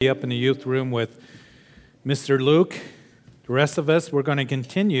Up in the youth room with Mr. Luke. The rest of us, we're going to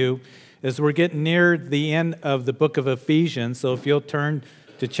continue as we're getting near the end of the book of Ephesians. So if you'll turn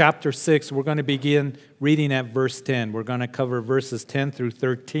to chapter 6, we're going to begin reading at verse 10. We're going to cover verses 10 through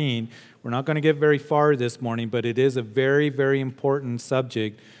 13. We're not going to get very far this morning, but it is a very, very important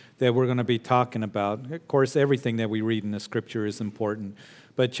subject that we're going to be talking about. Of course, everything that we read in the scripture is important.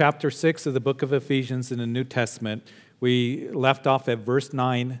 But chapter 6 of the book of Ephesians in the New Testament, we left off at verse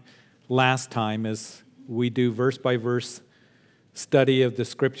 9 last time as we do verse by verse study of the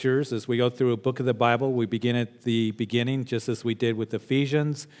scriptures. As we go through a book of the Bible, we begin at the beginning, just as we did with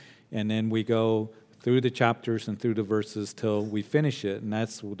Ephesians, and then we go through the chapters and through the verses till we finish it. And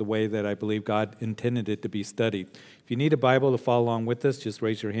that's the way that I believe God intended it to be studied. If you need a Bible to follow along with us, just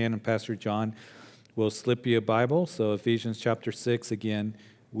raise your hand and Pastor John will slip you a Bible. So Ephesians chapter 6 again.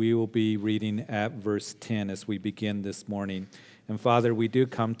 We will be reading at verse 10 as we begin this morning. And Father, we do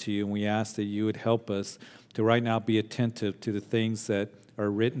come to you and we ask that you would help us to right now be attentive to the things that are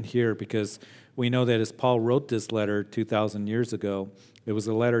written here, because we know that as Paul wrote this letter 2,000 years ago, it was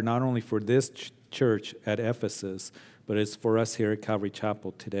a letter not only for this church at Ephesus, but it's for us here at Calvary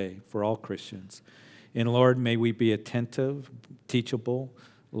Chapel today, for all Christians. And Lord, may we be attentive, teachable,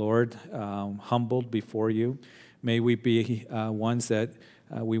 Lord, humbled before you. May we be ones that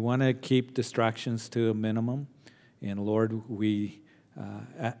we want to keep distractions to a minimum, and Lord, we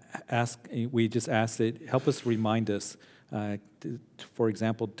just ask that help us remind us. For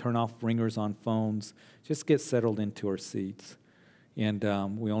example, turn off ringers on phones. Just get settled into our seats, and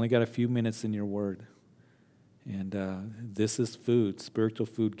we only got a few minutes in your Word, and this is food, spiritual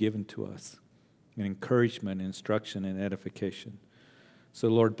food given to us, and encouragement, instruction, and edification. So,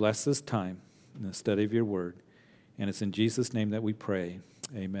 Lord, bless this time in the study of your Word, and it's in Jesus' name that we pray.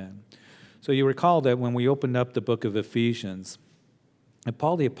 Amen. So you recall that when we opened up the book of Ephesians,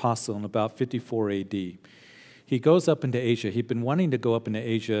 Paul the Apostle in about 54 A.D., he goes up into Asia. He'd been wanting to go up into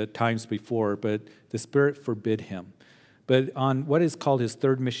Asia times before, but the Spirit forbid him. But on what is called his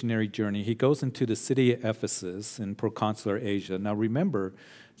third missionary journey, he goes into the city of Ephesus in proconsular Asia. Now remember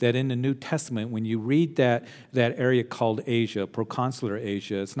that in the New Testament, when you read that area called Asia, proconsular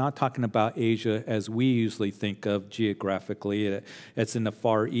Asia, it's not talking about Asia as we usually think of geographically. It's in the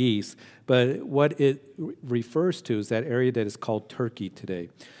Far East. But what it refers to is that area that is called Turkey today.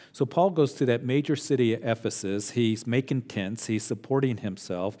 So Paul goes to that major city of Ephesus. He's making tents. He's supporting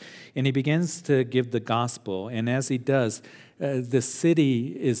himself. And he begins to give the gospel. And as he does, the city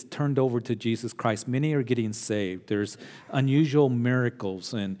is turned over to Jesus Christ. Many are getting saved. There's unusual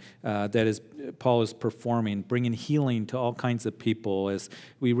miracles and Paul is performing, bringing healing to all kinds of people, as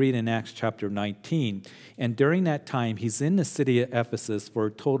we read in Acts chapter 19. And during that time, he's in the city of Ephesus for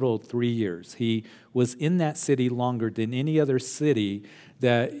a total of 3 years. He was in that city longer than any other city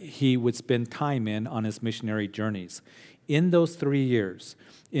that he would spend time in on his missionary journeys. In those 3 years,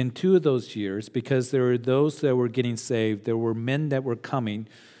 in 2 of those years, because there were those that were getting saved, there were men that were coming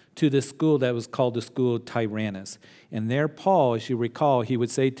to the school that was called the school of Tyrannus. And there Paul, as you recall, he would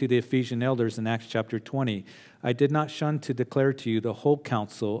say to the Ephesian elders in Acts chapter 20, I did not shun to declare to you the whole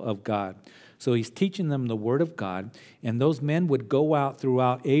counsel of God. So he's teaching them the word of God, and those men would go out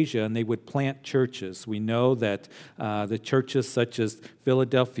throughout Asia and they would plant churches. We know that the churches such as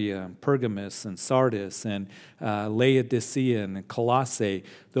Philadelphia and Pergamos and Sardis and Laodicea and Colossae,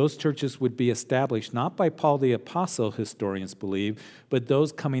 those churches would be established not by Paul the Apostle, historians believe, but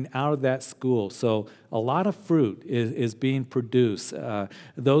those coming out of that school. So a lot of fruit is being produced.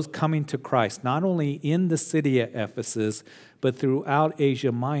 Those coming to Christ, not only in the city of Ephesus, but throughout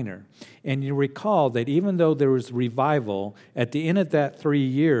Asia Minor. And you recall that even though there was revival, at the end of that 3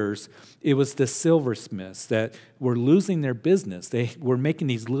 years, it was the silversmiths that were losing their business. They were making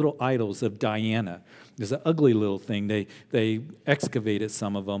these little idols of Diana. It's an ugly little thing. They excavated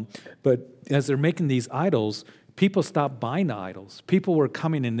some of them. But as they're making these idols, people stopped buying the idols. People were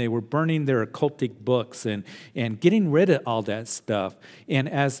coming and they were burning their occultic books and getting rid of all that stuff. And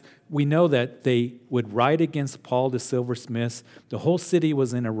as we know that they would riot against Paul the silversmiths, the whole city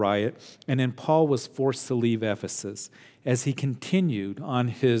was in a riot, and then Paul was forced to leave Ephesus. As he continued on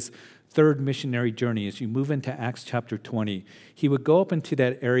his third missionary journey, as you move into Acts chapter 20, he would go up into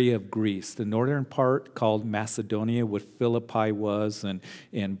that area of Greece, the northern part called Macedonia, where Philippi was,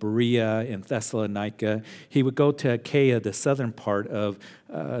 and Berea and Thessalonica. He would go to Achaia, the southern part of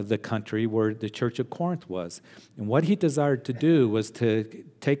the country, where the church of Corinth was. And what he desired to do was to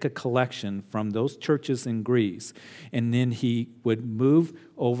take a collection from those churches in Greece, and then he would move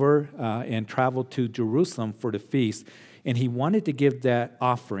over and travel to Jerusalem for the feast. And he wanted to give that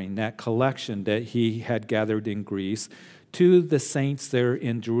offering, that collection that he had gathered in Greece, to the saints there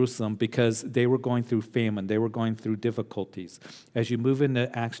in Jerusalem because they were going through famine. They were going through difficulties. As you move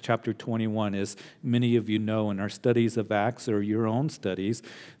into Acts chapter 21, as many of you know in our studies of Acts or your own studies,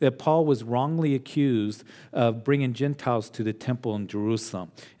 that Paul was wrongly accused of bringing Gentiles to the temple in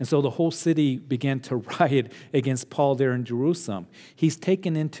Jerusalem. And so the whole city began to riot against Paul there in Jerusalem. He's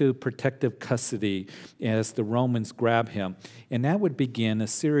taken into protective custody as the Romans grab him. And that would begin a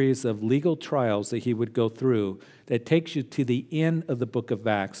series of legal trials that he would go through that takes you to the end of the book of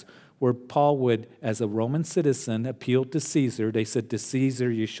Acts, where Paul would, as a Roman citizen, appeal to Caesar. They said, to Caesar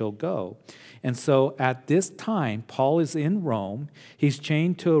you shall go. And so at this time, Paul is in Rome. He's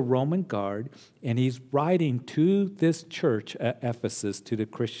chained to a Roman guard, and he's writing to this church at Ephesus, to the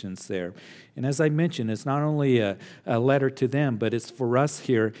Christians there. And as I mentioned, it's not only a letter to them, but it's for us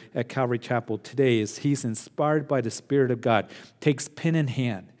here at Calvary Chapel today, as he's inspired by the Spirit of God, takes pen in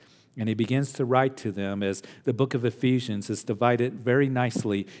hand. And he begins to write to them, as the book of Ephesians is divided very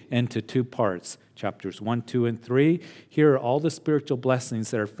nicely into two parts, chapters 1, 2, and 3. Here are all the spiritual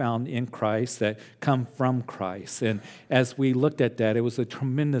blessings that are found in Christ that come from Christ. And as we looked at that, it was a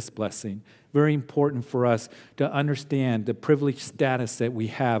tremendous blessing. Very important for us to understand the privileged status that we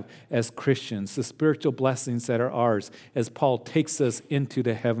have as Christians, the spiritual blessings that are ours as Paul takes us into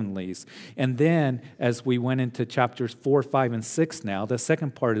the heavenlies. And then as we went into chapters 4, 5, and 6 now, the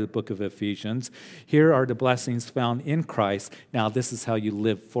second part of the book of Ephesians, here are the blessings found in Christ. Now this is how you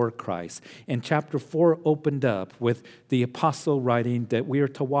live for Christ. And chapter 4 opened up with the apostle writing that we are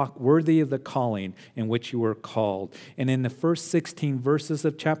to walk worthy of the calling in which you were called. And in the first 16 verses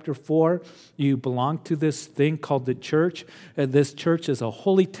of chapter 4, you belong to this thing called the church. This church is a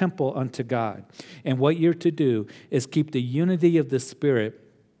holy temple unto God. And what you're to do is keep the unity of the Spirit,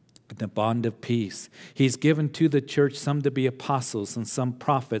 the bond of peace. He's given to the church some to be apostles and some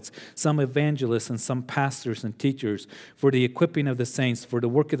prophets, some evangelists and some pastors and teachers for the equipping of the saints, for the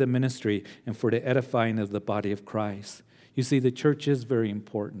work of the ministry, and for the edifying of the body of Christ. You see, the church is very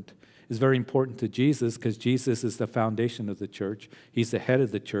important. It's very important to Jesus because Jesus is the foundation of the church. He's the head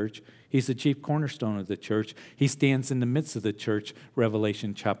of the church. He's the chief cornerstone of the church. He stands in the midst of the church,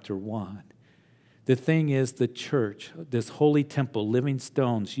 Revelation chapter 1. The thing is, the church, this holy temple, living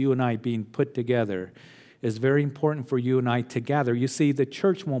stones, you and I being put together, is very important for you and I to gather. You see, the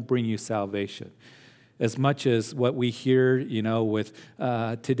church won't bring you salvation. As much as what we hear, with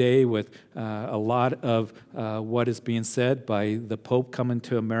today, with a lot of what is being said by the Pope coming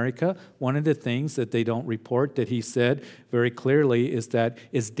to America, one of the things that they don't report that he said very clearly is that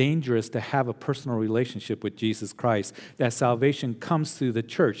it's dangerous to have a personal relationship with Jesus Christ, that salvation comes through the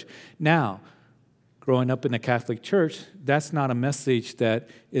church. Now, growing up in the Catholic Church, that's not a message that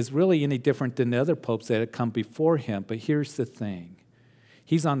is really any different than the other popes that had come before him. But here's the thing.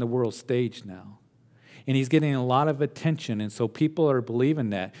 He's on the world stage now. And he's getting a lot of attention, and so people are believing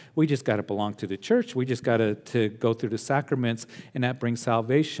that. We just got to belong to the church. We just got to go through the sacraments, and that brings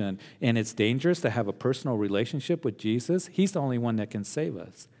salvation. And it's dangerous to have a personal relationship with Jesus. He's the only one that can save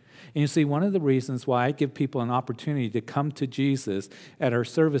us. And you see, one of the reasons why I give people an opportunity to come to Jesus at our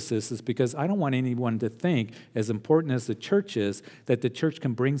services is because I don't want anyone to think, as important as the church is, that the church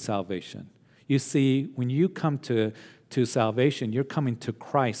can bring salvation. You see, when you come to salvation, you're coming to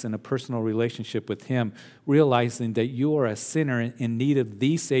Christ in a personal relationship with Him, realizing that you are a sinner in need of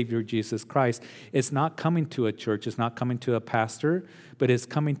the Savior, Jesus Christ. It's not coming to a church, it's not coming to a pastor, but it's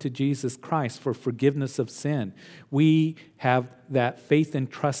coming to Jesus Christ for forgiveness of sin. We have that faith and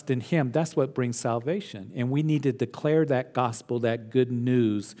trust in Him. That's what brings salvation. And we need to declare that gospel, that good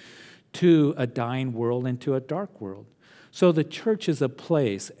news, to a dying world and to a dark world. So the church is a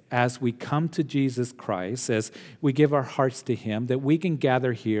place, as we come to Jesus Christ, as we give our hearts to Him, that we can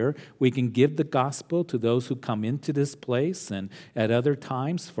gather here, we can give the gospel to those who come into this place, and at other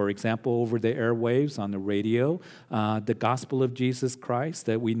times, for example, over the airwaves, on the radio, the gospel of Jesus Christ,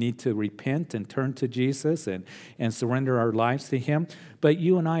 that we need to repent and turn to Jesus and surrender our lives to Him. But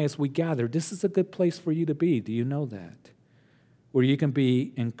you and I, as we gather, this is a good place for you to be. Do you know that? Where you can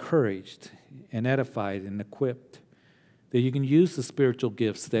be encouraged and edified and equipped, that you can use the spiritual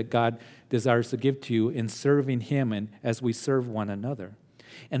gifts that God desires to give to you in serving Him and as we serve one another.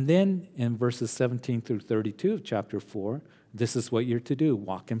 And then in verses 17 through 32 of chapter 4, this is what you're to do: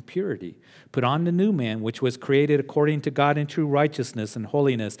 walk in purity. Put on the new man, which was created according to God in true righteousness and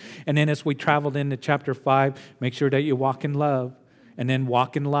holiness. And then as we traveled into chapter 5, make sure that you walk in love. and then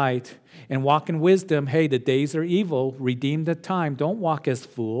walk in light and walk in wisdom. Hey, the days are evil. Redeem the time. Don't walk as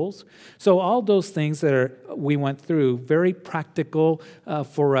fools. So all those things we went through, very practical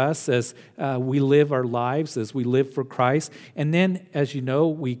for us as we live our lives, as we live for Christ. And then, as you know,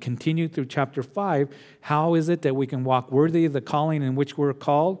 we continue through chapter 5. How is it that we can walk worthy of the calling in which we're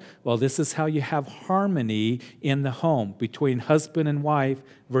called? Well, this is how you have harmony in the home between husband and wife,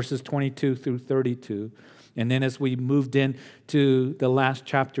 verses 22 through 32. And then as we moved into the last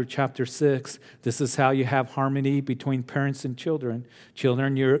chapter, chapter 6, this is how you have harmony between parents and children.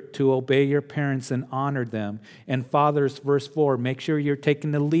 Children, you're to obey your parents and honor them. And fathers, verse 4, make sure you're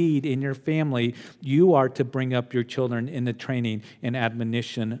taking the lead in your family. You are to bring up your children in the training and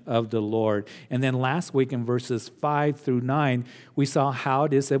admonition of the Lord. And then last week in verses 5 through 9, we saw how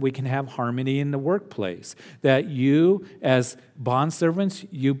it is that we can have harmony in the workplace. That you, as bondservants,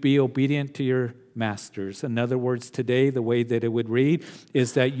 you be obedient to your masters. In other words, today, the way that it would read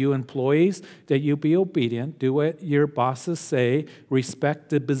is that you employees, that you be obedient, do what your bosses say, respect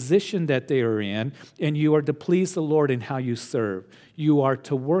the position that they are in, and you are to please the Lord in how you serve. You are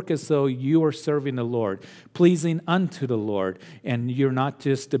to work as though you are serving the Lord, pleasing unto the Lord, and you're not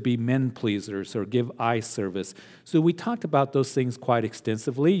just to be men pleasers or give eye service. So we talked about those things quite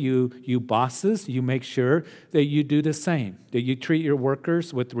extensively. You bosses, you make sure that you do the same, that you treat your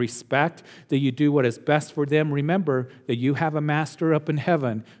workers with respect, that you do what is best for them. Remember that you have a master up in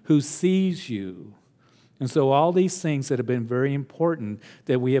heaven who sees you. And so all these things that have been very important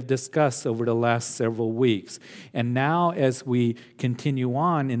that we have discussed over the last several weeks. And now as we continue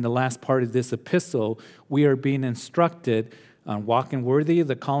on in the last part of this epistle, we are being instructed on walking worthy of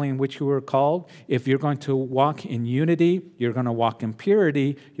the calling in which you were called. If you're going to walk in unity, you're going to walk in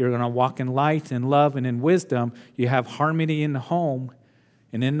purity, you're going to walk in light and love and in wisdom, you have harmony in the home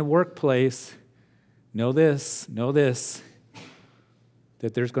and in the workplace. Know this,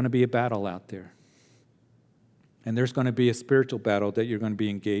 that there's going to be a battle out there. And there's going to be a spiritual battle that you're going to be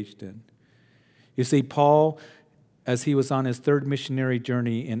engaged in. You see, Paul, as he was on his third missionary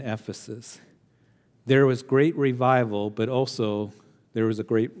journey in Ephesus, there was great revival, but also there was a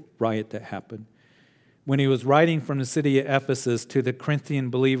great riot that happened. When he was writing from the city of Ephesus to the Corinthian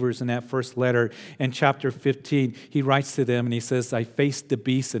believers in that first letter, in chapter 15, he writes to them and he says, I faced the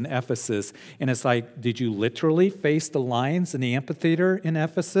beast in Ephesus. And it's like, did you literally face the lions in the amphitheater in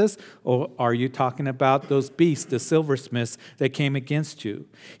Ephesus? Or are you talking about those beasts, the silversmiths that came against you?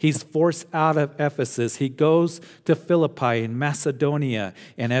 He's forced out of Ephesus. He goes to Philippi in Macedonia.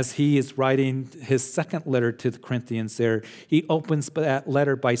 And as he is writing his second letter to the Corinthians there, he opens that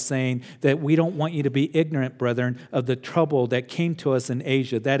letter by saying that we don't want you to be ignorant, brethren, of the trouble that came to us in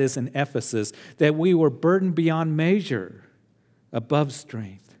Asia, that is in Ephesus, that we were burdened beyond measure, above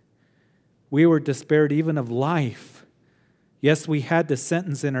strength. We were despaired even of life. Yes, we had the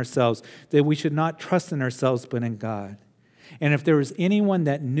sentence in ourselves that we should not trust in ourselves but in God. And if there was anyone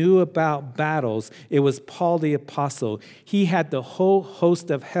that knew about battles, it was Paul the Apostle. He had the whole host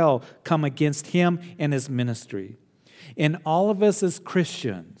of hell come against him and his ministry. And all of us as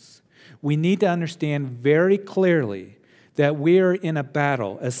Christians, we need to understand very clearly that we are in a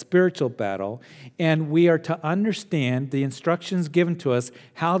battle, a spiritual battle, and we are to understand the instructions given to us,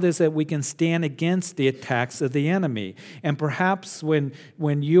 how it is that we can stand against the attacks of the enemy. And perhaps when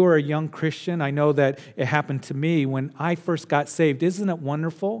you are a young Christian, I know that it happened to me when I first got saved. Isn't it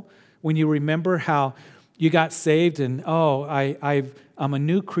wonderful when you remember how you got saved and, I'm a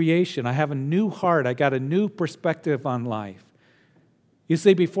new creation. I have a new heart. I got a new perspective on life. You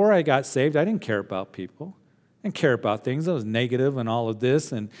see, before I got saved, I didn't care about people. I didn't care about things. I was negative and all of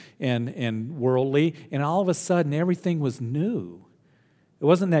this and worldly. And all of a sudden, everything was new. It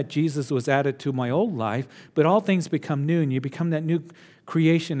wasn't that Jesus was added to my old life, but all things become new, and you become that new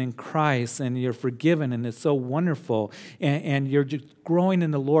creation in Christ, and you're forgiven, and it's so wonderful. And you're just growing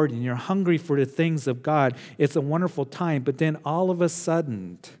in the Lord, and you're hungry for the things of God. It's a wonderful time. But then all of a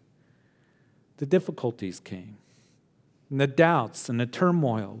sudden, the difficulties came. And the doubts and the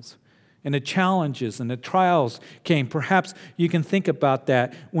turmoils and the challenges and the trials came. Perhaps you can think about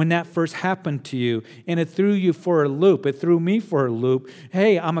that when that first happened to you and it threw you for a loop. It threw me for a loop.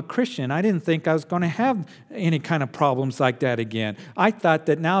 Hey, I'm a Christian. I didn't think I was going to have any kind of problems like that again. I thought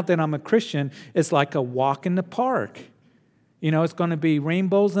that now that I'm a Christian, it's like a walk in the park. You know, it's going to be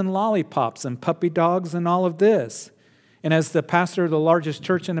rainbows and lollipops and puppy dogs and all of this. And as the pastor of the largest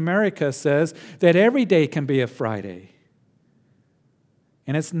church in America says, that every day can be a Friday.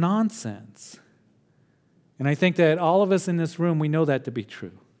 And it's nonsense. And I think that all of us in this room, we know that to be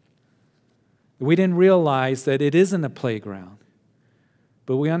true. We didn't realize that it isn't a playground,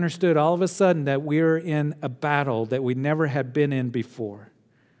 But we understood all of a sudden that we were in a battle that we never had been in before.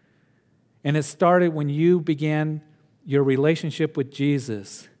 And it started when you began your relationship with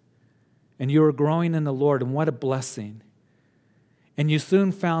Jesus and you were growing in the Lord, and what a blessing. And you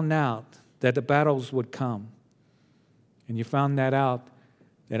soon found out that the battles would come. And you found that out,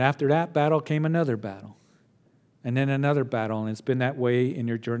 that after that battle came another battle, and then another battle, and it's been that way in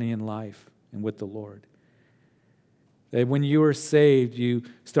your journey in life and with the Lord. That when you were saved, you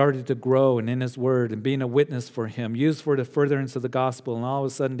started to grow and in His Word and being a witness for Him, used for the furtherance of the gospel, and all of a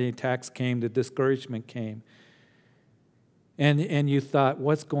sudden the attacks came, the discouragement came. And you thought,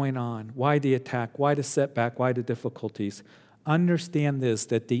 what's going on? Why the attack? Why the setback? Why the difficulties? Understand this,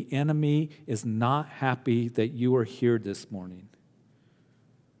 that the enemy is not happy that you are here this morning.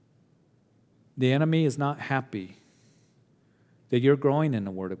 The enemy is not happy that you're growing in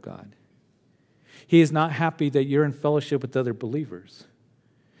the Word of God. He is not happy that you're in fellowship with other believers.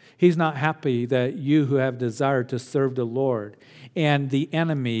 He's not happy that you who have desire to serve the Lord, and the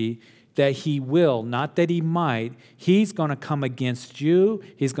enemy, that he will, not that he might, he's going to come against you.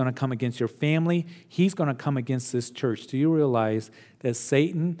 He's going to come against your family. He's going to come against this church. Do you realize that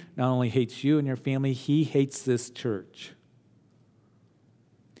Satan not only hates you and your family, he hates this church?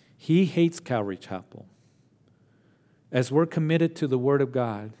 He hates Calvary Chapel. As we're committed to the Word of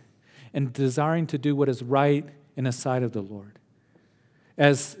God and desiring to do what is right in the sight of the Lord,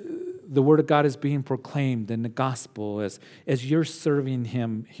 as the Word of God is being proclaimed in the gospel, as you're serving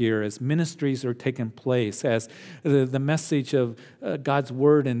Him here, as ministries are taking place, as the message of God's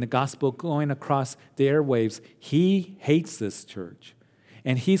Word and the gospel going across the airwaves, He hates this church.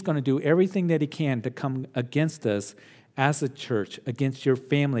 And He's going to do everything that He can to come against us as a church, against your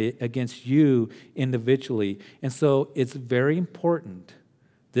family, against you individually. And so it's very important,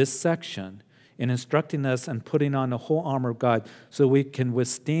 this section, in instructing us and putting on the whole armor of God so we can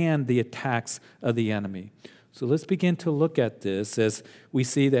withstand the attacks of the enemy. So let's begin to look at this as we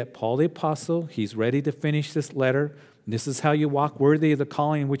see that Paul the Apostle, he's ready to finish this letter. This is how you walk worthy of the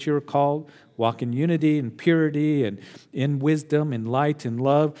calling in which you are called. Walk in unity and purity and in wisdom and light and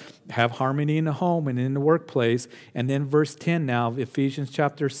love. Have harmony in the home and in the workplace. And then verse 10 now of Ephesians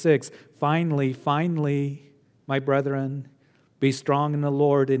chapter 6. Finally, my brethren, be strong in the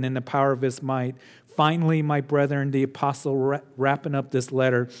Lord and in the power of His might. Finally, my brethren, the apostle wrapping up this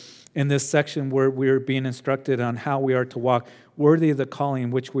letter in this section where we are being instructed on how we are to walk worthy of the calling in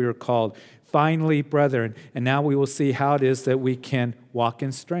which we are called. Finally, brethren, and now we will see how it is that we can walk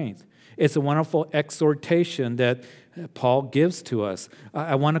in strength. It's a wonderful exhortation that Paul gives to us.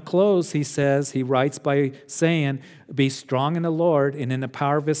 I want to close, he writes by saying, be strong in the Lord and in the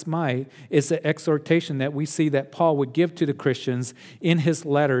power of His might. It's an exhortation that we see that Paul would give to the Christians in his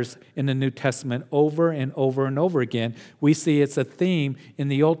letters in the New Testament over and over and over again. We see it's a theme in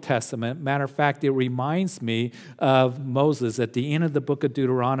the Old Testament. Matter of fact, it reminds me of Moses at the end of the book of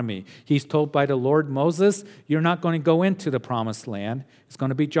Deuteronomy. He's told by the Lord, Moses, you're not going to go into the promised land. It's going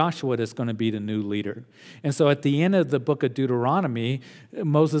to be Joshua that's going to be the new leader. And so at the end of the book of Deuteronomy,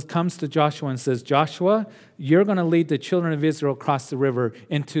 Moses comes to Joshua and says, Joshua, you're going to lead the children of Israel across the river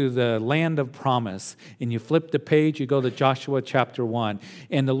into the land of promise. And you flip the page, you go to Joshua chapter 1.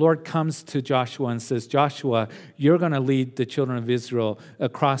 And the Lord comes to Joshua and says, Joshua, you're going to lead the children of Israel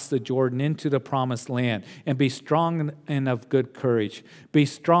across the Jordan into the promised land. And be strong and of good courage. Be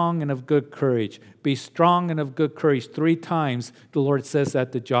strong and of good courage. Be strong and of good courage. 3 times the Lord says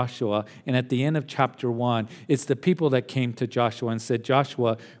that to Joshua. And at the end of chapter 1, it's the people that came to Joshua and said,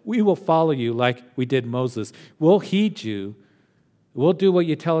 Joshua, we will follow you like we did Moses. We'll heed you. We'll do what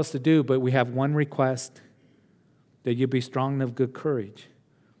you tell us to do, but we have one request, that you be strong and of good courage.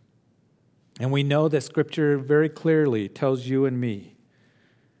 And we know that Scripture very clearly tells you and me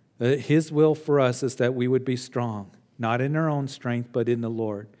that His will for us is that we would be strong, not in our own strength, but in the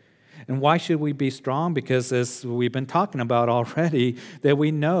Lord. And why should we be strong? Because as we've been talking about already, that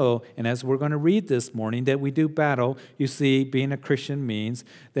we know, and as we're going to read this morning, that we do battle. You see, being a Christian means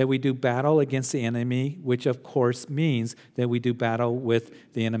that we do battle against the enemy, which of course means that we do battle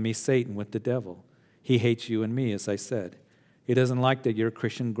with the enemy, Satan, with the devil. He hates you and me, as I said. He doesn't like that you're a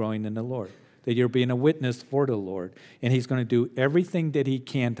Christian growing in the Lord, that you're being a witness for the Lord. And He's going to do everything that He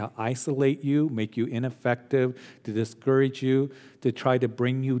can to isolate you, make you ineffective, to discourage you, to try to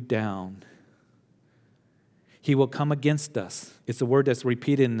bring you down. He will come against us. It's a word that's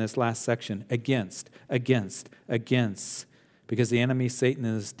repeated in this last section. Against. Because the enemy, Satan,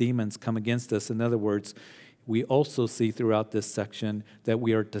 and his demons come against us. In other words, we also see throughout this section that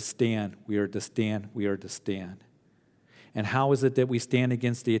we are to stand. We are to stand. And how is it that we stand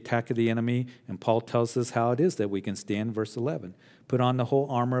against the attack of the enemy? And Paul tells us how it is that we can stand, verse 11. Put on the whole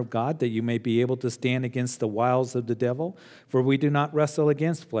armor of God that you may be able to stand against the wiles of the devil. For we do not wrestle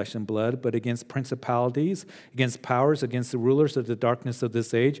against flesh and blood, but against principalities, against powers, against the rulers of the darkness of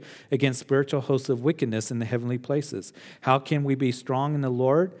this age, against spiritual hosts of wickedness in the heavenly places. How can we be strong in the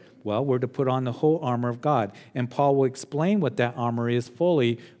Lord? Well, we're to put on the whole armor of God. And Paul will explain what that armor is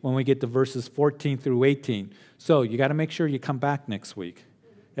fully when we get to verses 14 through 18. So you got to make sure you come back next week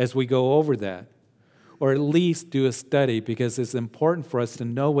as we go over that. Or at least do a study, because it's important for us to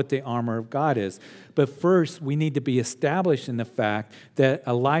know what the armor of God is. But first, we need to be established in the fact that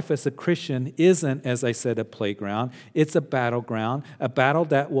a life as a Christian isn't, as I said, a playground. It's a battleground, a battle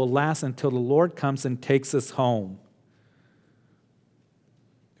that will last until the Lord comes and takes us home.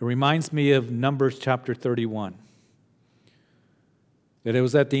 It reminds me of Numbers chapter 31. That it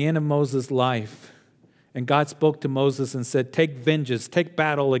was at the end of Moses' life, and God spoke to Moses and said, take vengeance, take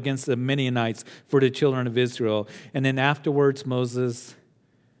battle against the Midianites for the children of Israel. And then afterwards, Moses,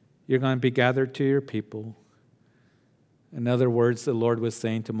 you're going to be gathered to your people. In other words, the Lord was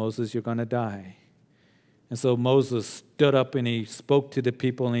saying to Moses, you're going to die. And so Moses stood up and he spoke to the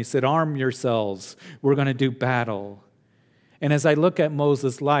people and he said, arm yourselves, we're going to do battle. And as I look at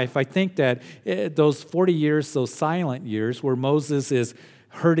Moses' life, I think that those 40 years, those silent years where Moses is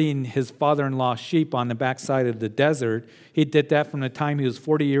herding his father-in-law's sheep on the backside of the desert. He did that from the time he was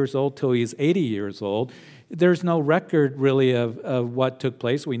 40 years old till he was 80 years old. There's no record really of what took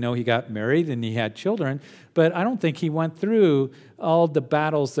place. We know he got married and he had children, but I don't think he went through all the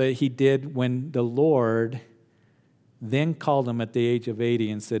battles that he did when the Lord then called him at the age of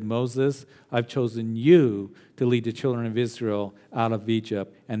 80 and said, Moses, I've chosen you to lead the children of Israel out of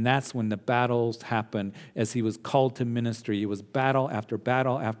Egypt. And that's when the battles happened as he was called to ministry. It was battle after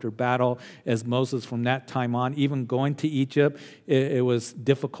battle after battle as Moses from that time on, even going to Egypt, it was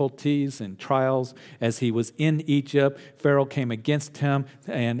difficulties and trials. As he was in Egypt, Pharaoh came against him.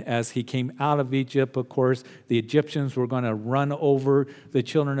 And as he came out of Egypt, of course, the Egyptians were going to run over the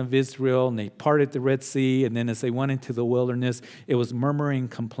children of Israel, and they parted the Red Sea. And then as they went into the wilderness, it was murmuring,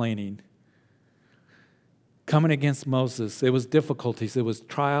 complaining. Coming against Moses, it was difficulties, it was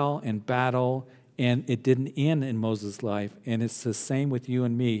trial and battle, and it didn't end in Moses' life. And it's the same with you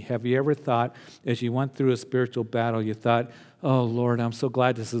and me. Have you ever thought, as you went through a spiritual battle, you thought, oh, Lord, I'm so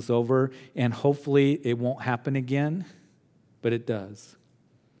glad this is over, and hopefully it won't happen again? But it does.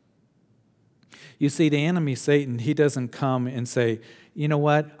 You see, the enemy, Satan, he doesn't come and say, you know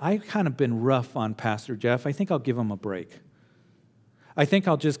what, I've kind of been rough on Pastor Jeff. I think I'll give him a break. I think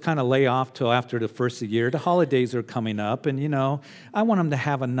I'll just kind of lay off till after the first of the year. The holidays are coming up, and, I want him to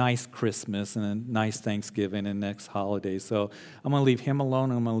have a nice Christmas and a nice Thanksgiving and next holiday. So I'm going to leave him alone,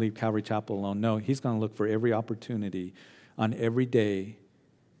 and I'm going to leave Calvary Chapel alone. No, he's going to look for every opportunity on every day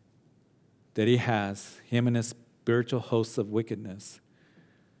that he has, him and his spiritual hosts of wickedness,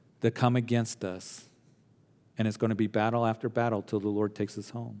 that come against us. And it's going to be battle after battle till the Lord takes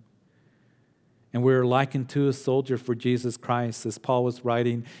us home. And we're likened to a soldier for Jesus Christ. As Paul was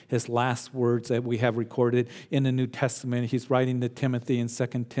writing his last words that we have recorded in the New Testament, he's writing to Timothy in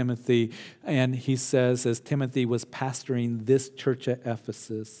 2 Timothy. And he says, as Timothy was pastoring this church at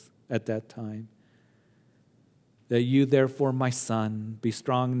Ephesus at that time, that you, therefore, my son, be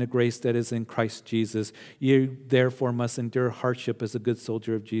strong in the grace that is in Christ Jesus. You, therefore, must endure hardship as a good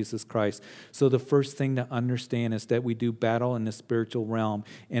soldier of Jesus Christ. So the first thing to understand is that we do battle in the spiritual realm.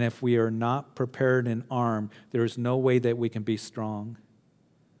 And if we are not prepared and armed, there is no way that we can be strong.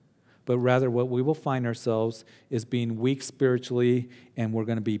 But rather, what we will find ourselves is being weak spiritually, and we're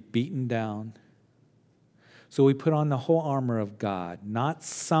going to be beaten down. So we put on the whole armor of God, not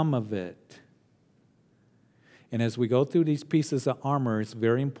some of it. And as we go through these pieces of armor, it's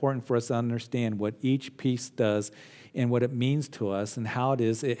very important for us to understand what each piece does and what it means to us and how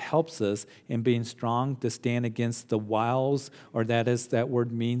it helps us in being strong to stand against the wiles, or that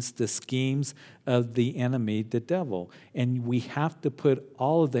word means the schemes of the enemy, the devil. And we have to put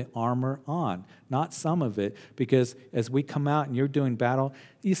all of the armor on, not some of it, because as we come out and you're doing battle,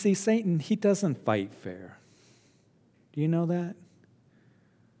 you see, Satan, he doesn't fight fair. Do you know that?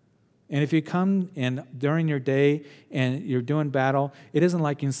 And if you come and during your day and you're doing battle, it isn't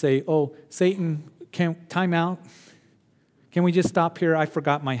like you can say, oh, Satan, time out. Can we just stop here? I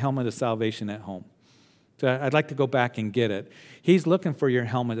forgot my helmet of salvation at home. So I'd like to go back and get it. He's looking for your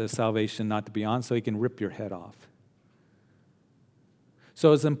helmet of salvation not to be on so he can rip your head off.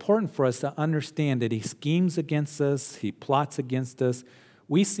 So it's important for us to understand that he schemes against us, he plots against us.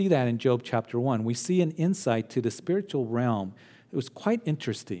 We see that in Job chapter 1. We see an insight to the spiritual realm. It was quite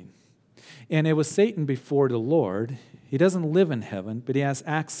interesting. And it was Satan before the Lord. He doesn't live in heaven, but he has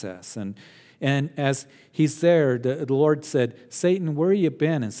access. And as he's there, the Lord said, Satan, where have you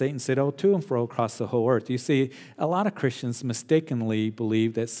been? And Satan said, oh, to and fro across the whole earth. You see, a lot of Christians mistakenly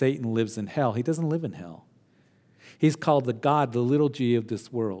believe that Satan lives in hell. He doesn't live in hell. He's called the God, the little g of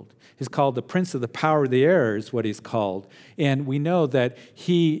this world. He's called the prince of the power of the air is what he's called. And we know that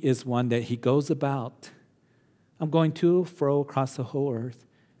he is one that he goes about. I'm going to and fro across the whole earth.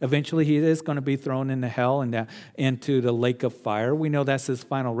 Eventually, he is going to be thrown into hell and into the lake of fire. We know that's his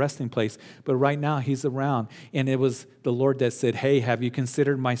final resting place. But right now, he's around. And it was the Lord that said, hey, have you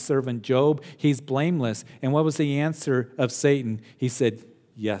considered my servant Job? He's blameless. And what was the answer of Satan? He said,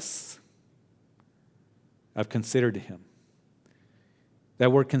 yes. I've considered him.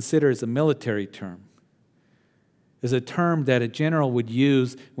 That word consider is a military term. It's a term that a general would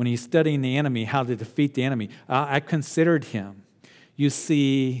use when he's studying the enemy, how to defeat the enemy. I considered him. You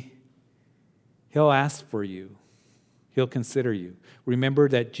see, he'll ask for you. He'll consider you. Remember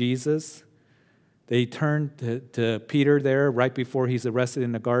that Jesus, they turned to Peter there right before he's arrested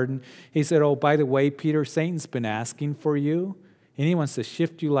in the garden. He said, oh, by the way, Peter, Satan's been asking for you. And he wants to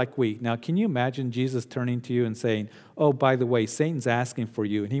shift you like wheat. Now, can you imagine Jesus turning to you and saying, oh, by the way, Satan's asking for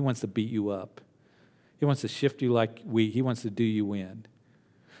you, and he wants to beat you up. He wants to shift you like wheat. He wants to do you in.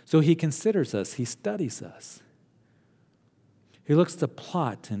 So he considers us. He studies us. He looks to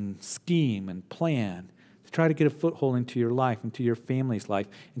plot and scheme and plan to try to get a foothold into your life, into your family's life,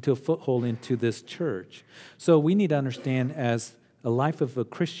 into a foothold into this church. So we need to understand as a life of a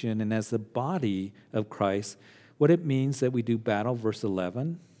Christian and as the body of Christ, what it means that we do battle, verse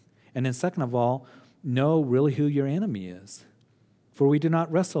 11. And then second of all, know really who your enemy is. For we do not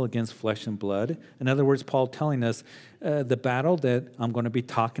wrestle against flesh and blood. In other words, Paul telling us the battle that I'm going to be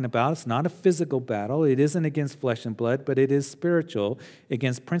talking about, it's not a physical battle. It isn't against flesh and blood, but it is spiritual,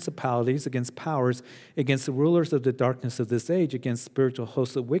 against principalities, against powers, against the rulers of the darkness of this age, against spiritual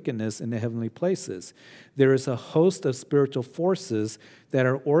hosts of wickedness in the heavenly places. There is a host of spiritual forces that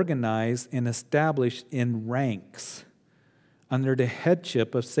are organized and established in ranks under the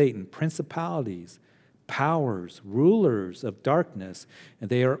headship of Satan, principalities, powers, rulers of darkness, and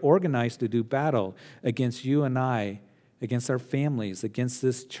they are organized to do battle against you and I, against our families, against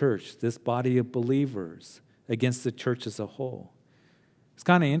this church, this body of believers, against the church as a whole. It's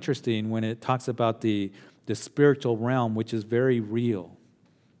kind of interesting when it talks about the spiritual realm, which is very real.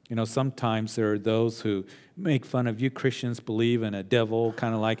 You know, sometimes there are those who make fun of you Christians believe in a devil,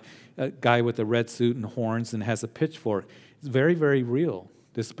 kind of like a guy with a red suit and horns and has a pitchfork. It's very, very real.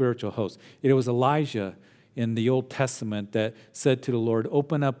 The spiritual host. It was Elijah in the Old Testament that said to the Lord,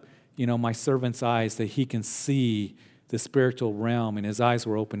 open up, my servant's eyes that he can see the spiritual realm. And his eyes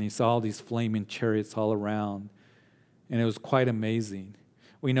were open. He saw all these flaming chariots all around. And it was quite amazing.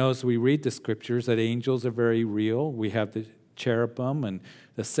 We know as we read the scriptures that angels are very real. We have the cherubim and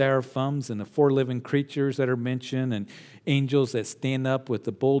the seraphims and the four living creatures that are mentioned, and angels that stand up with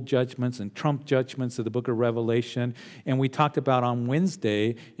the bold judgments and trump judgments of the book of Revelation. And we talked about on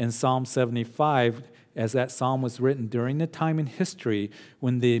Wednesday in Psalm 75, as that psalm was written during the time in history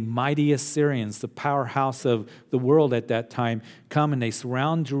when the mighty Assyrians, the powerhouse of the world at that time, come and they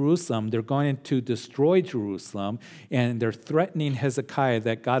surround Jerusalem. They're going to destroy Jerusalem, and they're threatening Hezekiah,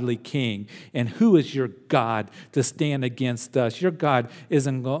 that godly king. And who is your God to stand against us? Your God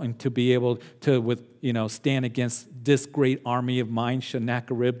isn't going to be able to stand against this great army of mine,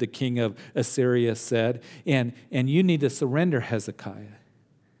 Sennacherib, the king of Assyria, said. And you need to surrender, Hezekiah.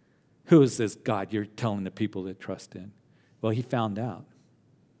 Who is this God you're telling the people to trust in? Well, he found out.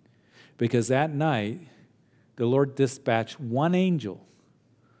 Because that night, the Lord dispatched one angel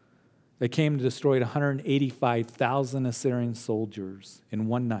that came to destroy 185,000 Assyrian soldiers in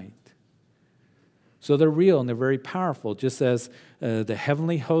one night. So they're real and they're very powerful, just as the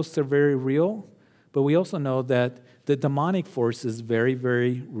heavenly hosts are very real. But we also know that the demonic force is very,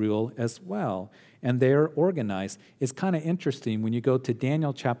 very real as well. And they're organized. It's kind of interesting when you go to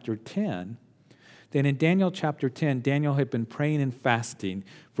Daniel chapter 10. Then in Daniel chapter 10, Daniel had been praying and fasting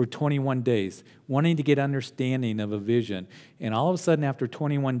for 21 days, wanting to get understanding of a vision. And all of a sudden, after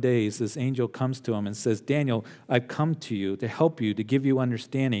 21 days, this angel comes to him and says, Daniel, I've come to you to help you, to give you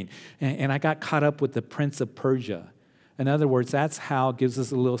understanding. And I got caught up with the prince of Persia. In other words, that's how it gives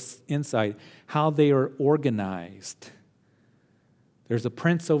us a little insight, how they are organized. There's a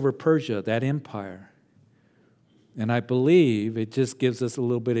prince over Persia, that empire. And I believe it just gives us a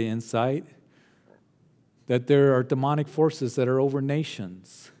little bit of insight that there are demonic forces that are over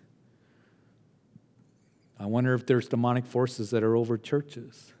nations. I wonder if there's demonic forces that are over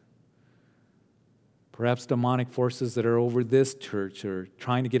churches. Perhaps demonic forces that are over this church or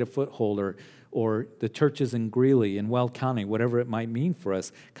trying to get a foothold or the churches in Greeley, in Weld County, whatever it might mean for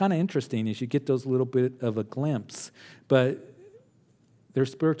us. Kind of interesting as you get those little bit of a glimpse. But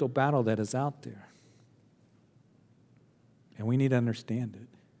there's spiritual battle that is out there. And we need to understand it.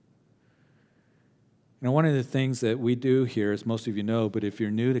 One of the things that we do here, as most of you know, but if you're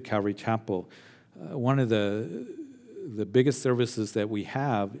new to Calvary Chapel, one of the biggest services that we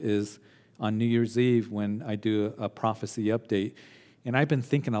have is on New Year's Eve when I do a prophecy update. And I've been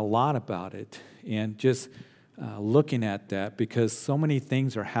thinking a lot about it and just looking at that because so many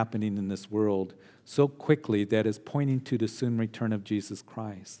things are happening in this world so quickly that is pointing to the soon return of Jesus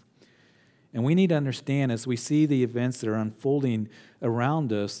Christ. And we need to understand as we see the events that are unfolding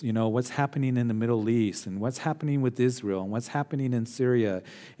around us, what's happening in the Middle East and what's happening with Israel and what's happening in Syria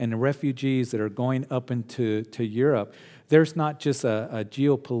and the refugees that are going up into Europe. There's not just a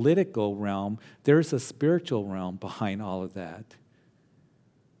geopolitical realm, there's a spiritual realm behind all of that.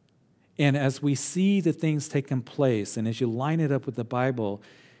 And as we see the things taking place and as you line it up with the Bible,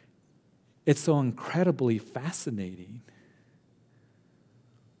 it's so incredibly fascinating.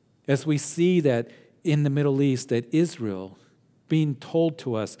 As we see that in the Middle East, that Israel being told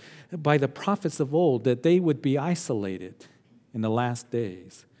to us by the prophets of old that they would be isolated in the last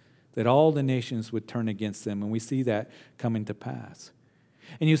days, that all the nations would turn against them, and we see that coming to pass.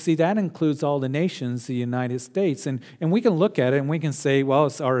 And you see, that includes all the nations, the United States. And we can look at it and we can say, well,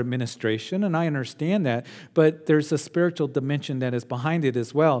 it's our administration, and I understand that. But there's a spiritual dimension that is behind it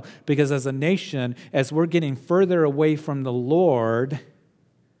as well. Because as a nation, as we're getting further away from the Lord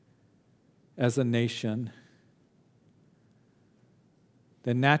as a nation,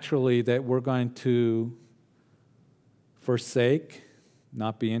 then naturally that we're going to forsake,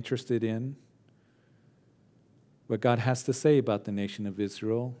 not be interested in what God has to say about the nation of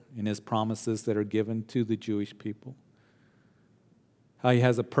Israel and his promises that are given to the Jewish people. How he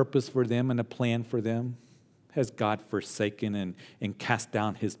has a purpose for them and a plan for them. Has God forsaken and cast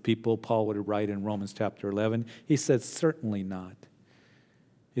down his people? Paul would write in Romans chapter 11. He said, certainly not.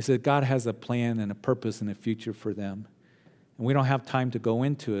 He said, God has a plan and a purpose and a future for them. And we don't have time to go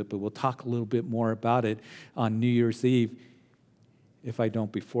into it, but we'll talk a little bit more about it on New Year's Eve, if I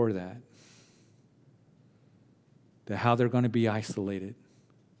don't before that. How they're going to be isolated.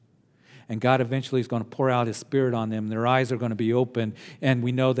 And God eventually is going to pour out his Spirit on them. Their eyes are going to be open. And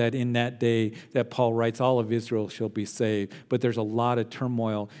we know that in that day that Paul writes, all of Israel shall be saved. But there's a lot of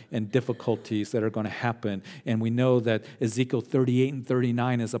turmoil and difficulties that are going to happen. And we know that Ezekiel 38 and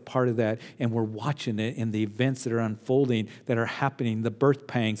 39 is a part of that. And we're watching it in the events that are unfolding, that are happening, the birth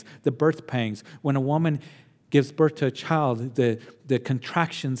pangs. When a woman gives birth to a child, the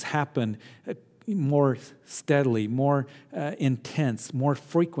contractions happen more steadily, more intense, more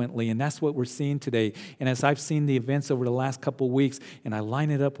frequently, and that's what we're seeing today. And as I've seen the events over the last couple of weeks, and I line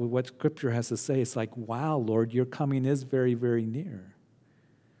it up with what Scripture has to say, it's like, wow, Lord, your coming is very, very near.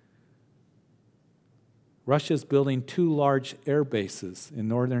 Russia's building 2 large air bases in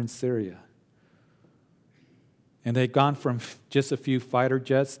northern Syria. And they've gone from just a few fighter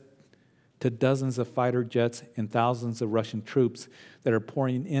jets to dozens of fighter jets and thousands of Russian troops that are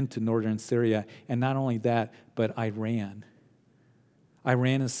pouring into northern Syria. And not only that, but Iran.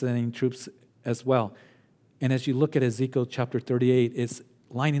 Iran is sending troops as well. And as you look at Ezekiel chapter 38, it's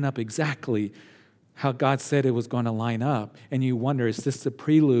lining up exactly how God said it was going to line up. And you wonder, is this the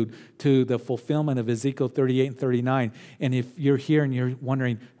prelude to the fulfillment of Ezekiel 38 and 39? And if you're here and you're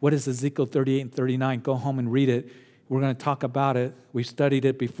wondering, what is Ezekiel 38 and 39? Go home and read it. We're going to talk about it. We studied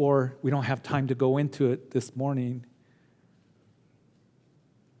it before. We don't have time to go into it this morning.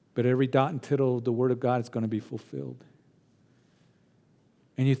 But every dot and tittle of the Word of God is going to be fulfilled.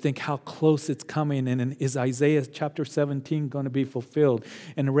 And you think how close it's coming, and is Isaiah chapter 17 going to be fulfilled?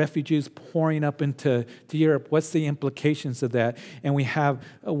 And the refugees pouring up into Europe, what's the implications of that? And we have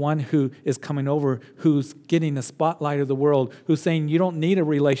one who is coming over who's getting the spotlight of the world, who's saying you don't need a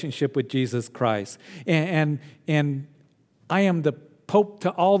relationship with Jesus Christ. And I am the Pope to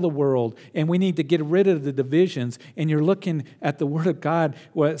all the world, and we need to get rid of the divisions. And you're looking at the Word of God,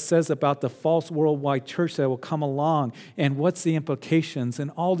 what it says about the false worldwide church that will come along, and what's the implications,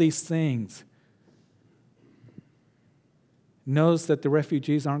 and all these things. Knows that the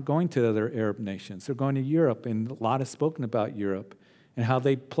refugees aren't going to other Arab nations. They're going to Europe, and a lot is spoken about Europe and how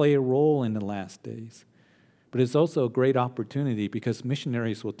they play a role in the last days. But it's also a great opportunity because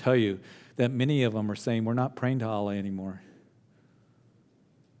missionaries will tell you that many of them are saying, we're not praying to Allah anymore.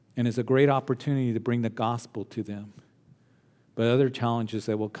 And it's a great opportunity to bring the gospel to them. But other challenges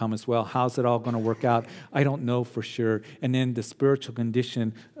that will come as well. How's it all going to work out? I don't know for sure. And then the spiritual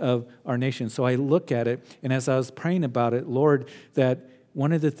condition of our nation. So I look at it, and as I was praying about it, Lord, that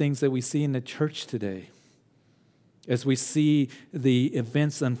one of the things that we see in the church today, as we see the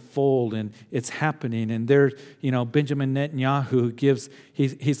events unfold and it's happening, and there's, Benjamin Netanyahu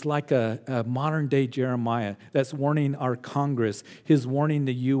he's like a modern day Jeremiah that's warning our Congress, he's warning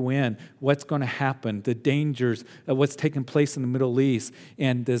the UN what's going to happen, the dangers of what's taking place in the Middle East,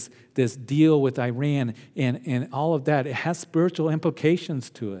 and this deal with Iran, and all of that. It has spiritual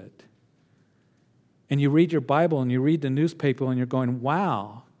implications to it. And you read your Bible and you read the newspaper and you're going,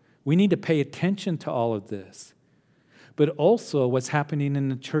 wow, we need to pay attention to all of this. But also what's happening in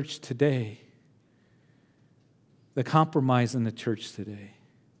the church today, the compromise in the church today.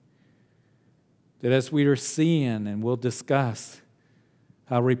 That as we are seeing, and we'll discuss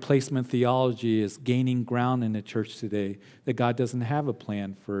how replacement theology is gaining ground in the church today, that God doesn't have a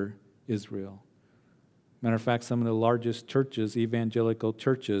plan for Israel. Matter of fact, some of the largest churches, evangelical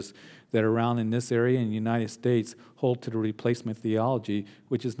churches that are around in this area in the United States, hold to the replacement theology,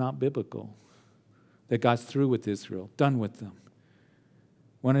 which is not biblical. That God's through with Israel, done with them.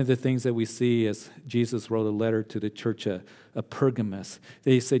 One of the things that we see as Jesus wrote a letter to the church of Pergamos,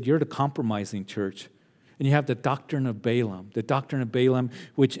 they said, you're the compromising church. And you have the doctrine of Balaam,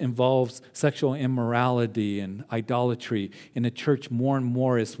 which involves sexual immorality and idolatry in the church more and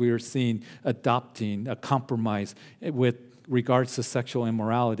more, as we are seeing adopting a compromise with regards to sexual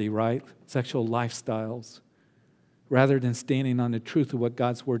immorality, right? Sexual lifestyles, rather than standing on the truth of what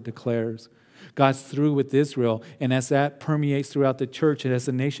God's word declares. God's through with Israel, and as that permeates throughout the church and as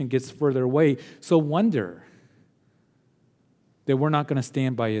the nation gets further away, so wonder that we're not going to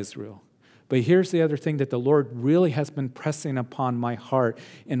stand by Israel. But here's the other thing that the Lord really has been pressing upon my heart,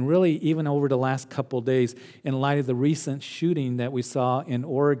 and really even over the last couple of days, in light of the recent shooting that we saw in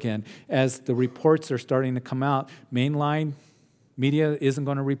Oregon, as the reports are starting to come out. Mainline media isn't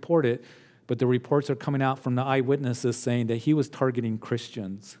going to report it, but the reports are coming out from the eyewitnesses saying that he was targeting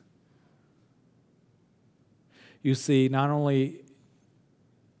Christians. You see, not only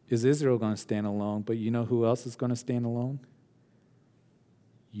is Israel going to stand alone, but you know who else is going to stand alone?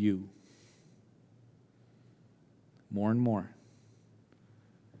 You. More and more.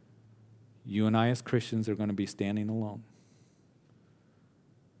 You and I as Christians are going to be standing alone.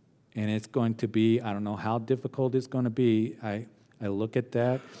 And it's going to be, I don't know how difficult it's going to be. I look at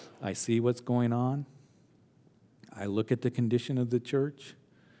that. I see what's going on. I look at the condition of the church.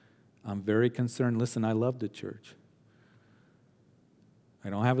 I'm very concerned. Listen, I love the church. I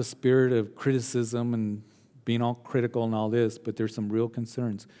don't have a spirit of criticism and being all critical and all this, but there's some real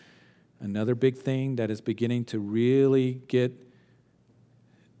concerns. Another big thing that is beginning to really get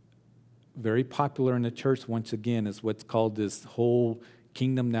very popular in the church once again is what's called this whole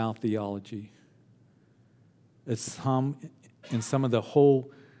kingdom now theology. It's in some of the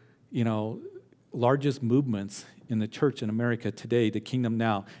whole, largest movements in the church in America today, the kingdom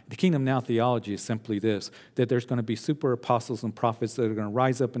now. The kingdom now theology is simply this, that there's going to be super apostles and prophets that are going to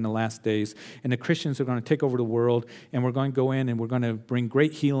rise up in the last days, and the Christians are going to take over the world, and we're going to go in and we're going to bring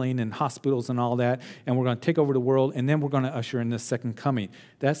great healing and hospitals and all that, and we're going to take over the world, and then we're going to usher in this second coming.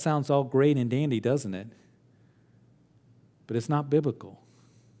 That sounds all great and dandy, doesn't it? But it's not biblical.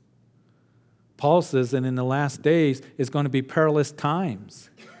 Paul says that in the last days it's going to be perilous times,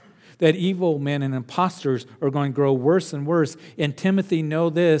 that evil men and imposters are going to grow worse and worse. And Timothy,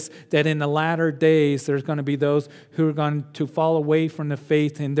 know this, that in the latter days there's going to be those who are going to fall away from the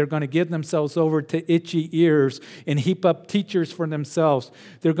faith, and they're going to give themselves over to itchy ears and heap up teachers for themselves.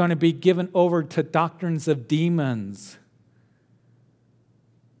 They're going to be given over to doctrines of demons.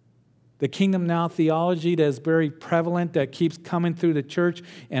 The kingdom now theology that is very prevalent, that keeps coming through the church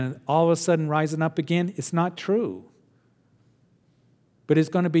and all of a sudden rising up again, it's not true. But it's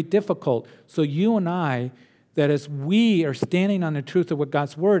going to be difficult. So you and I, that as we are standing on the truth of what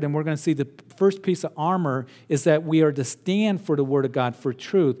God's word, and we're going to see the first piece of armor is that we are to stand for the word of God, for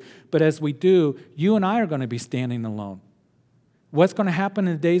truth. But as we do, you and I are going to be standing alone. What's going to happen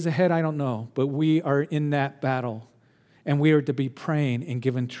in the days ahead, I don't know. But we are in that battle. And we are to be praying and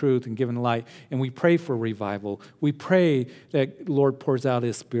giving truth and giving light. And we pray for revival. We pray that the Lord pours out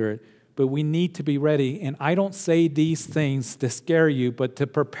His Spirit. But we need to be ready. And I don't say these things to scare you, but to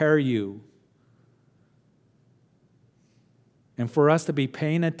prepare you. And for us to be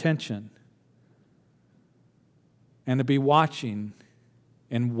paying attention and to be watching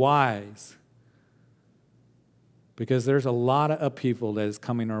and wise. Because there's a lot of upheaval that is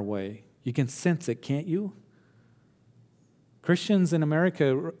coming our way. You can sense it, can't you? Christians in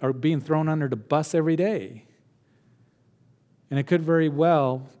America are being thrown under the bus every day. And it could very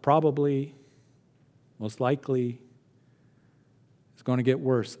well, probably, most likely, It's going to get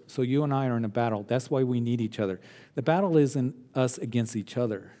worse. So you and I are in a battle. That's why we need each other. The battle isn't us against each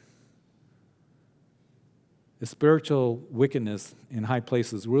other. The spiritual wickedness in high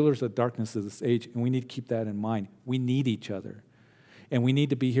places, rulers of darkness of this age, and we need to keep that in mind. We need each other. And we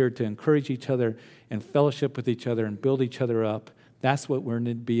need to be here to encourage each other and fellowship with each other and build each other up. That's what we're going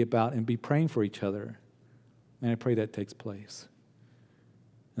to be about, and be praying for each other. And I pray that takes place.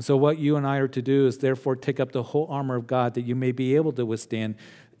 And so what you and I are to do is therefore take up the whole armor of God, that you may be able to withstand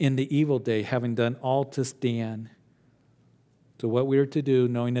in the evil day, having done all to stand. So what we are to do,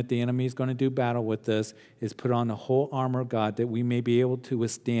 knowing that the enemy is going to do battle with us, is put on the whole armor of God, that we may be able to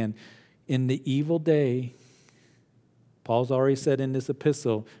withstand in the evil day. Paul's already said in this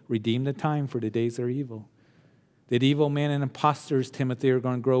epistle, redeem the time, for the days are evil. That evil men and imposters, Timothy, are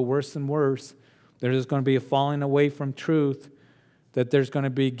going to grow worse and worse. There's going to be a falling away from truth, that there's going to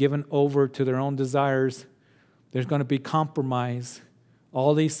be given over to their own desires. There's going to be compromise.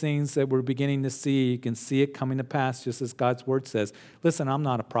 All these things that we're beginning to see, you can see it coming to pass, just as God's word says. Listen, I'm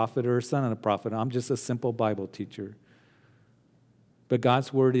not a prophet or a son of a prophet. I'm just a simple Bible teacher. But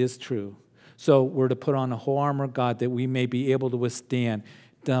God's word is true. So we're to put on the whole armor of God, that we may be able to withstand,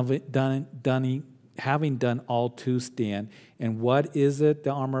 having done all to stand. And what is it,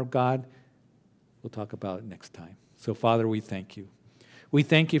 the armor of God? We'll talk about it next time. So, Father, we thank you. We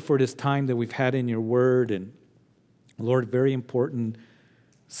thank you for this time that we've had in your word. And, Lord, very important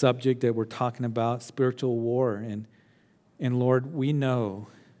subject that we're talking about, spiritual war. And Lord, we know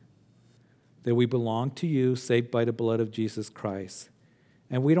that we belong to you, saved by the blood of Jesus Christ.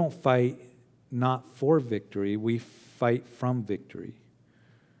 And we don't fight not for victory, we fight from victory.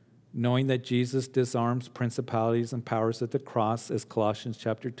 Knowing that Jesus disarms principalities and powers at the cross, as Colossians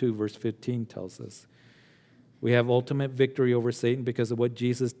chapter 2, verse 15 tells us. We have ultimate victory over Satan because of what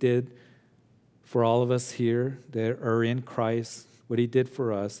Jesus did for all of us here that are in Christ, what he did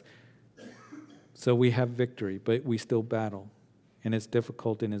for us. So we have victory, but we still battle. And it's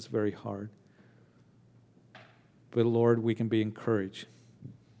difficult and it's very hard. But Lord, we can be encouraged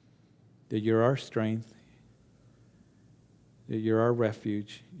that you're our strength, that you're our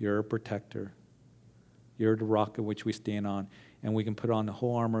refuge, you're our protector, you're the rock in which we stand on, and we can put on the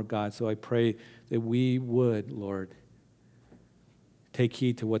whole armor of God. So I pray that we would, Lord, take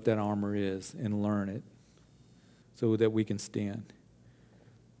heed to what that armor is and learn it so that we can stand.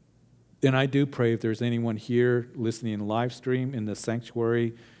 And I do pray if there's anyone here listening in live stream, in the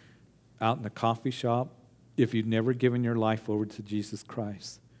sanctuary, out in the coffee shop, if you've never given your life over to Jesus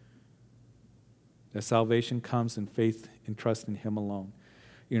Christ, that salvation comes in faith and trust in him alone.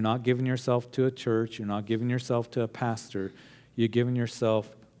 You're not giving yourself to a church. You're not giving yourself to a pastor. You're giving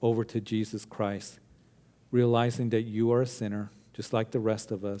yourself over to Jesus Christ, realizing that you are a sinner, just like the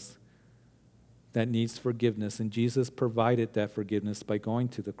rest of us, that needs forgiveness. And Jesus provided that forgiveness by going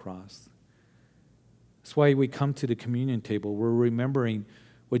to the cross. That's why we come to the communion table. We're remembering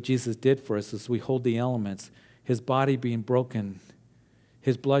what Jesus did for us as we hold the elements, his body being broken,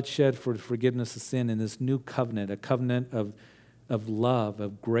 his blood shed for the forgiveness of sin, in this new covenant, a covenant of love,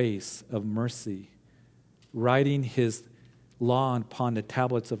 of grace, of mercy, writing his law upon the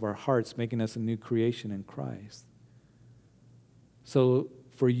tablets of our hearts, making us a new creation in Christ. So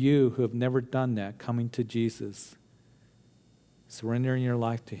for you who have never done that, coming to Jesus, surrendering your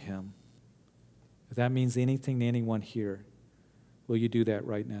life to him, if that means anything to anyone here, will you do that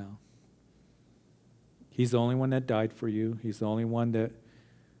right now? He's the only one that died for you. He's the only one that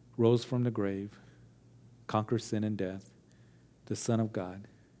rose from the grave, conquered sin and death, the Son of God,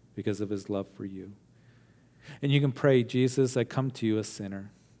 because of his love for you. And you can pray, Jesus, I come to you a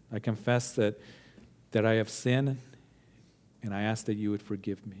sinner. I confess that I have sinned, and I ask that you would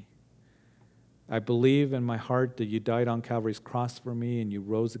forgive me. I believe in my heart that you died on Calvary's cross for me, and you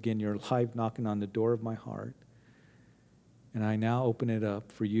rose again. You're alive, knocking on the door of my heart. And I now open it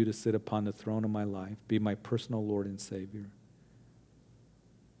up for you to sit upon the throne of my life, be my personal Lord and Savior.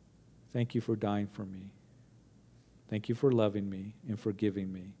 Thank you for dying for me. Thank you for loving me and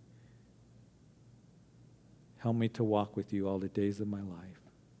forgiving me. Help me to walk with you all the days of my life.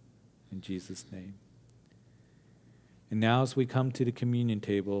 In Jesus' name. And now as we come to the communion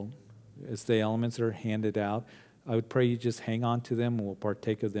table, as the elements are handed out, I would pray you just hang on to them and we'll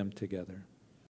partake of them together.